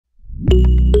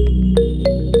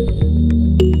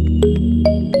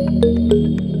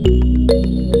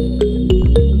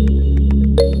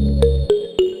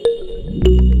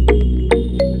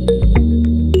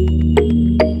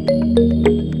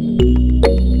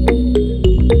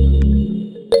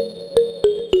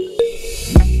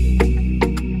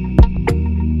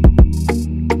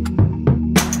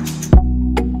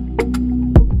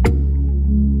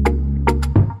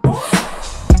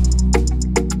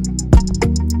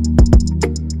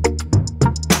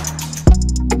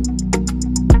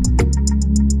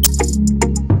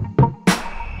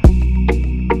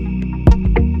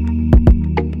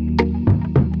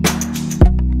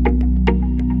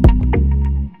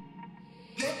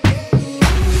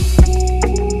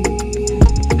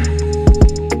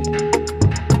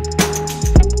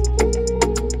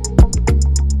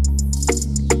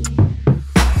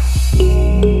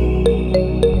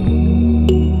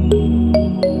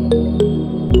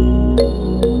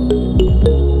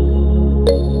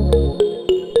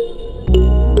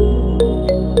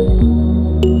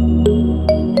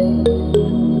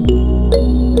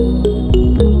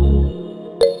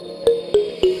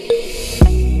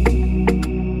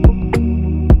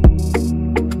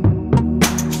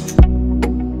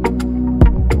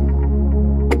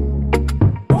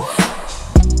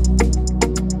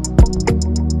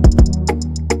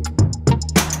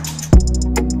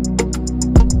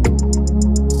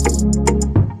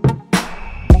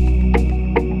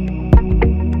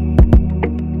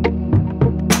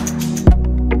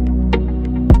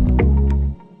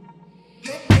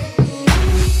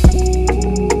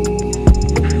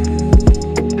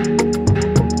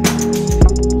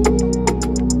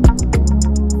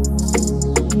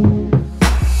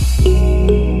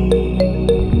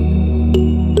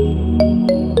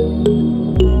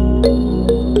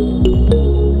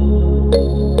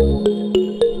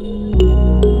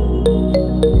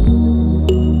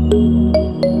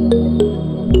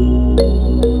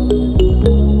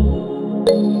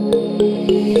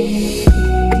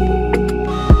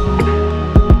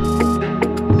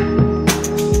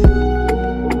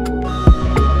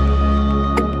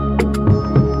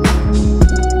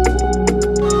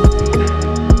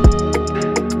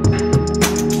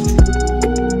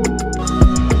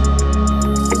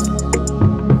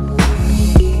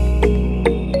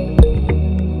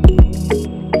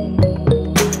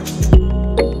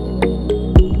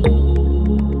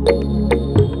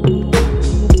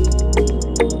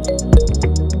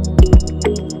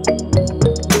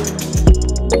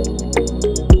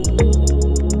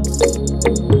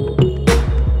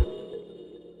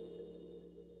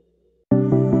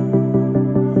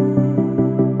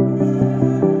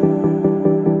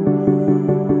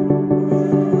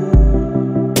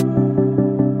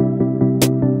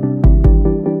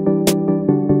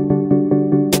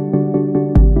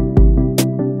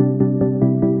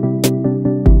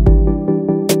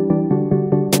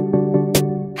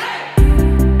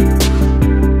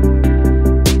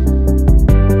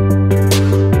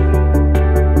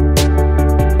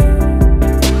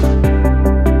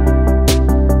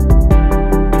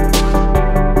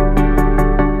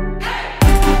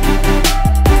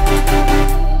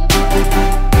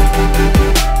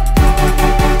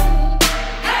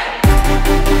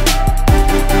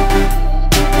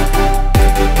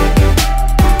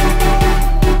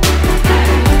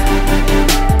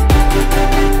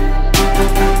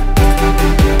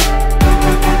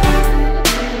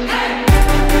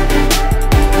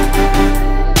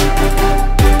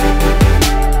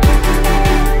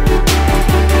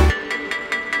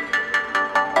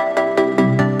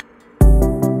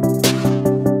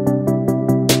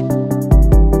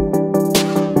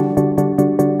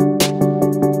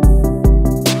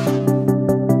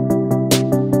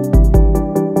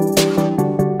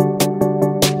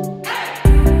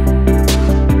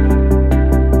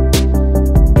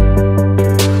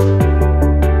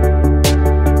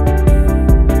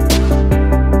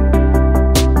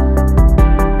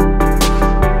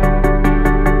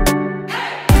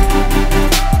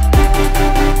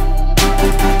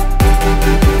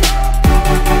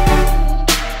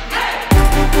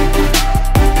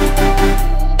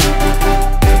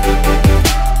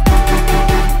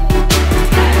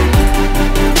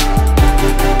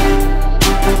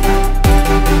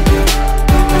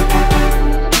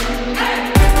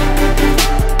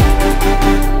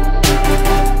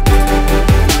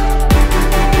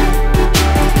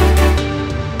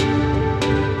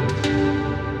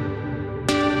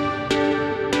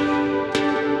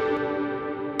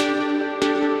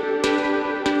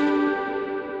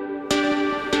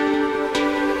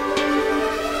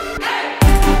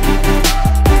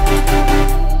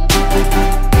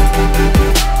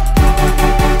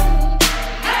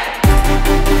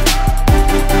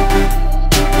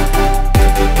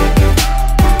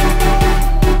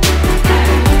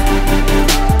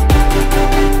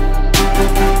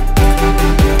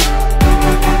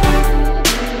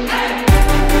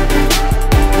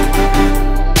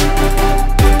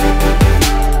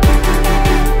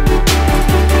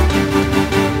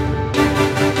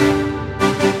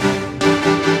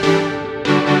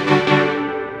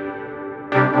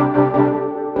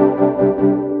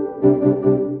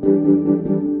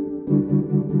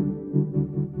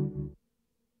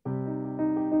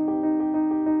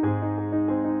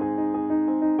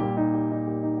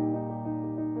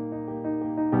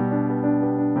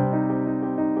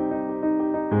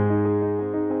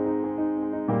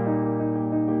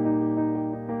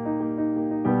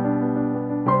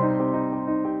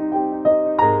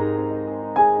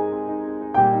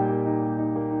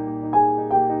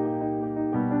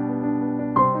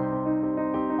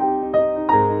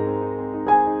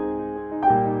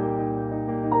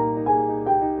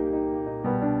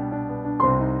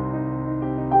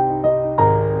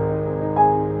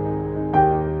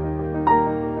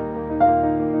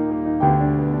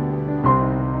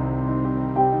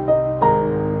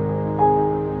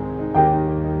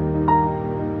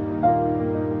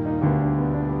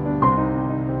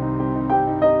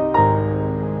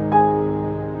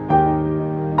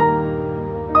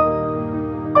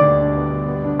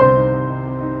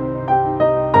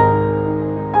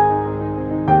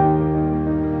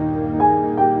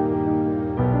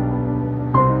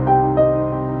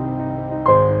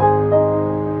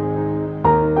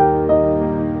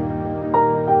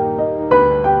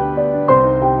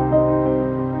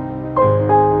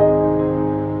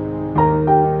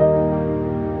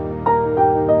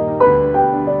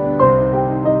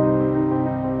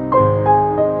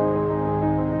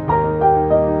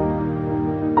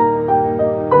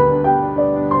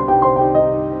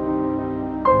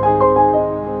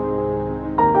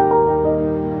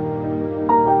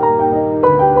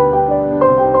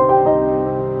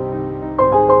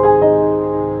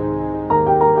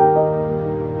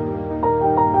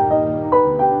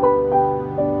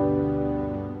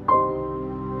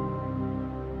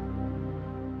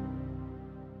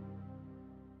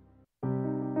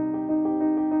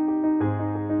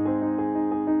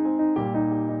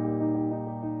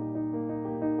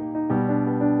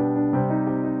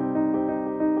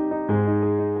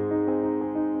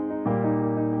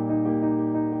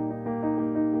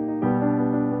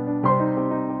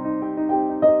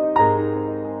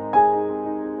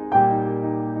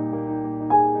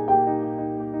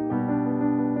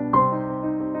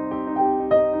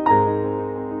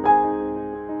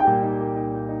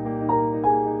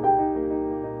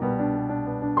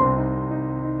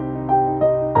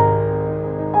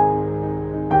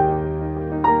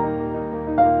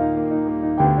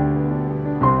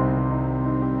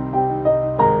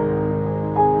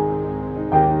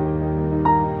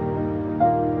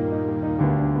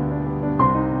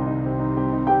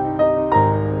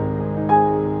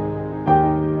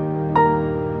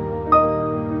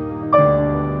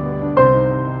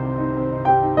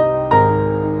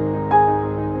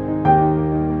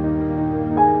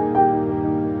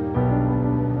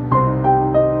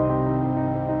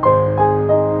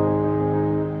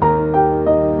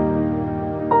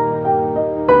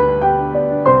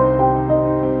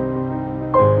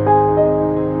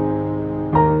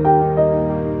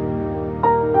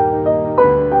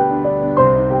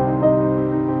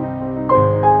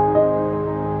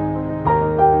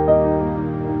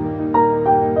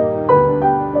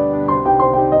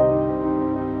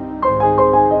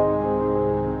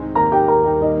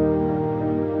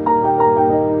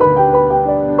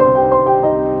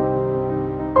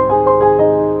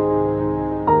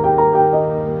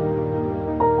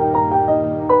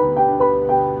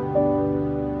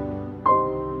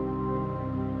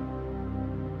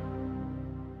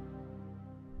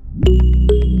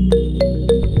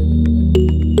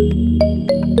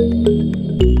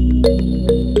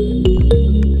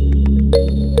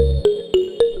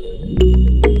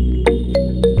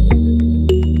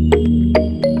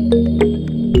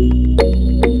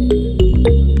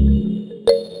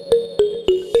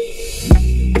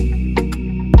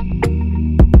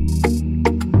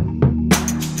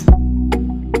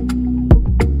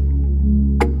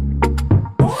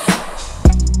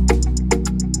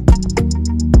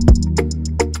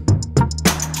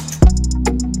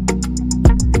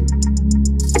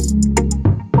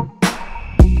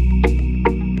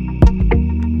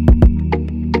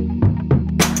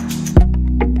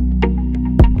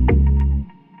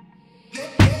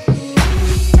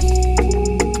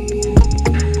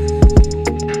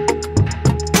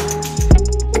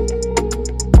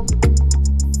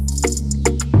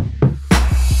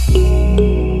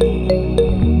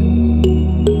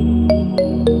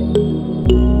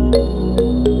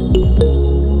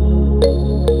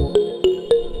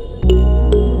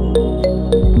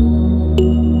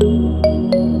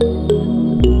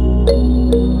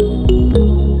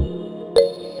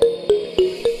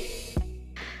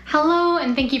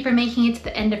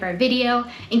video.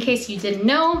 In case you didn't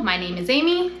know, my name is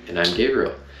Amy. And I'm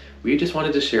Gabriel. We just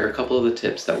wanted to share a couple of the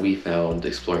tips that we found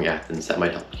exploring Athens that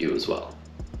might help you as well.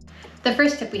 The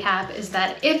first tip we have is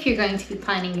that if you're going to be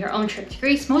planning your own trip to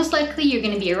Greece, most likely you're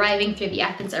going to be arriving through the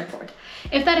Athens airport.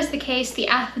 If that is the case, the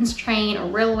Athens train or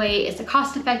railway is a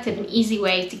cost-effective and easy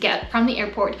way to get from the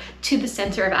airport to the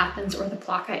center of Athens or the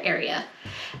Plaka area.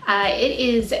 It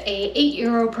is a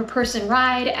 €8 per person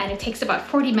ride and it takes about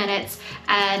 40 minutes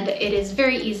and it is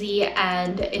very easy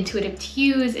and intuitive to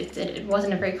use. It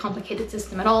wasn't a very complicated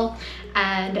system at all,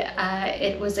 and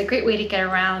it was a great way to get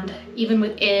around even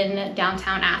within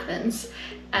downtown Athens.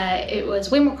 It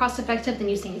was way more cost effective than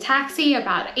using a taxi,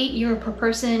 about €8 per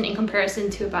person in comparison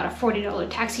to about a $40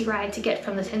 taxi ride to get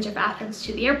from the center of Athens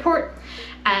to the airport.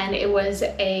 And it was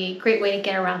a great way to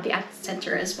get around the Athens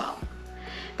center as well.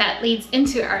 That leads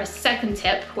into our second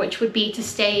tip, which would be to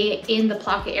stay in the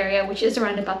Plaka area, which is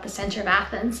around about the center of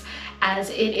Athens,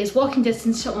 as it is walking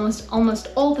distance to almost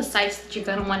all the sites that you're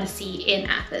going to want to see in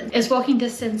Athens. It's walking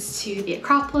distance to the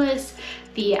Acropolis,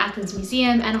 the Athens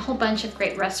Museum, and a whole bunch of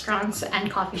great restaurants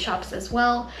and coffee shops as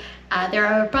well. There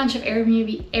are a bunch of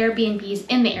Airbnbs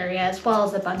in the area, as well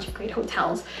as a bunch of great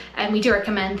hotels, and we do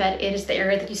recommend that it is the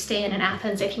area that you stay in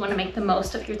Athens if you want to make the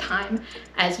most of your time,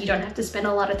 as you don't have to spend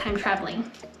a lot of time traveling.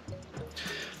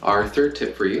 Our third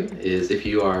tip for you is if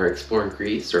you are exploring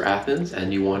Greece or Athens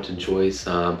and you want to enjoy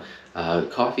some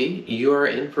coffee, you are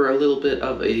in for a little bit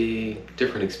of a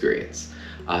different experience.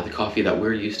 The coffee that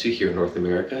we're used to here in North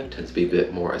America tends to be a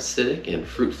bit more acidic and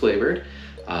fruit flavored,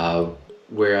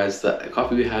 whereas the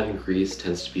coffee we had in Greece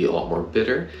tends to be a lot more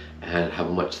bitter and have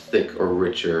a much thick or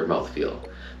richer mouthfeel.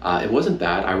 It wasn't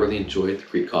bad. I really enjoyed the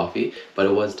Greek coffee, but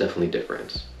it was definitely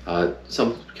different.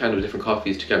 Some kind of different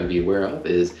coffees to kind of be aware of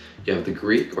is you have the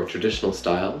Greek or traditional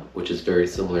style, which is very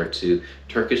similar to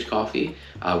Turkish coffee,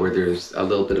 where there's a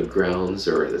little bit of grounds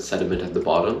or the sediment at the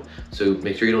bottom. So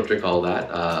make sure you don't drink all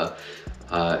that.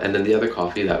 And then the other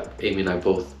coffee that Amy and I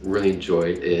both really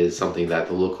enjoyed is something that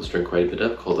the locals drink quite a bit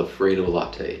of, called a Freddo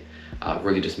latte.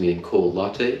 Really just meaning cold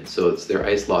latte. So it's their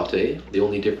iced latte. The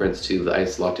only difference to the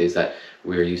iced lattes that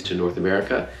we're used to in North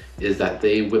America is that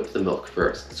they whip the milk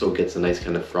first, so it gets a nice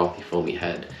kind of frothy, foamy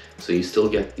head. So you still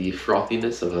get the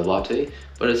frothiness of a latte,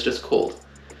 but it's just cold.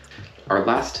 Our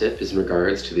last tip is in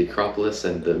regards to the Acropolis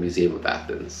and the Museum of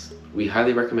Athens. We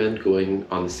highly recommend going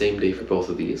on the same day for both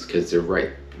of these because they're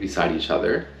right beside each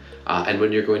other. And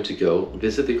when you're going to go,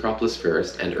 visit the Acropolis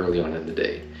first and early on in the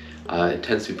day. It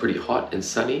tends to be pretty hot and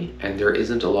sunny, and there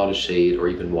isn't a lot of shade or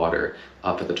even water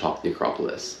up at the top of the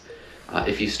Acropolis.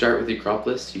 If you start with the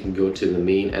Acropolis, you can go to the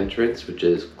main entrance, which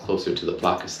is closer to the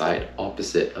Plaka side,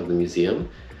 opposite of the museum.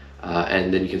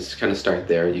 And then you can kind of start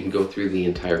there. You can go through the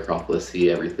entire Acropolis, see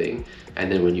everything.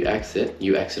 And then when you exit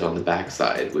on the back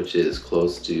side, which is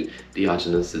close to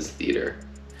Diogenes' theater.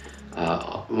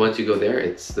 Once you go there,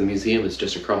 the museum is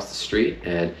just across the street,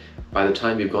 and by the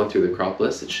time you've gone through the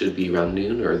Acropolis, it should be around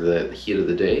noon or the heat of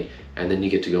the day, and then you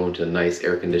get to go into a nice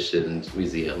air-conditioned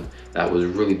museum that was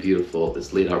really beautiful.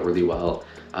 It's laid out really well,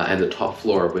 and the top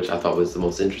floor, which I thought was the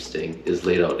most interesting, is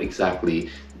laid out exactly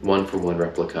one-for-one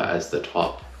replica as the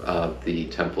top of the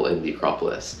temple in the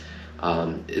Acropolis.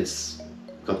 It's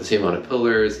got the same amount of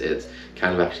pillars. It's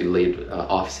kind of actually laid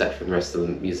offset from the rest of the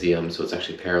museum, so it's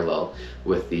actually parallel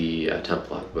with the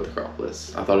temple with the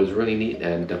Acropolis. I thought it was really neat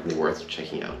and definitely worth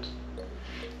checking out.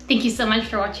 Thank you so much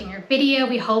for watching our video.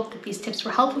 We hope that these tips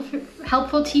were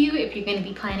helpful to you if you're going to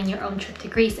be planning your own trip to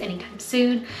Greece anytime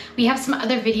soon. We have some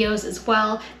other videos as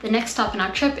well. The next stop in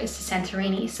our trip is to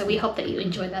Santorini, so we hope that you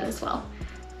enjoy that as well.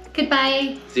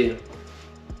 Goodbye. See you.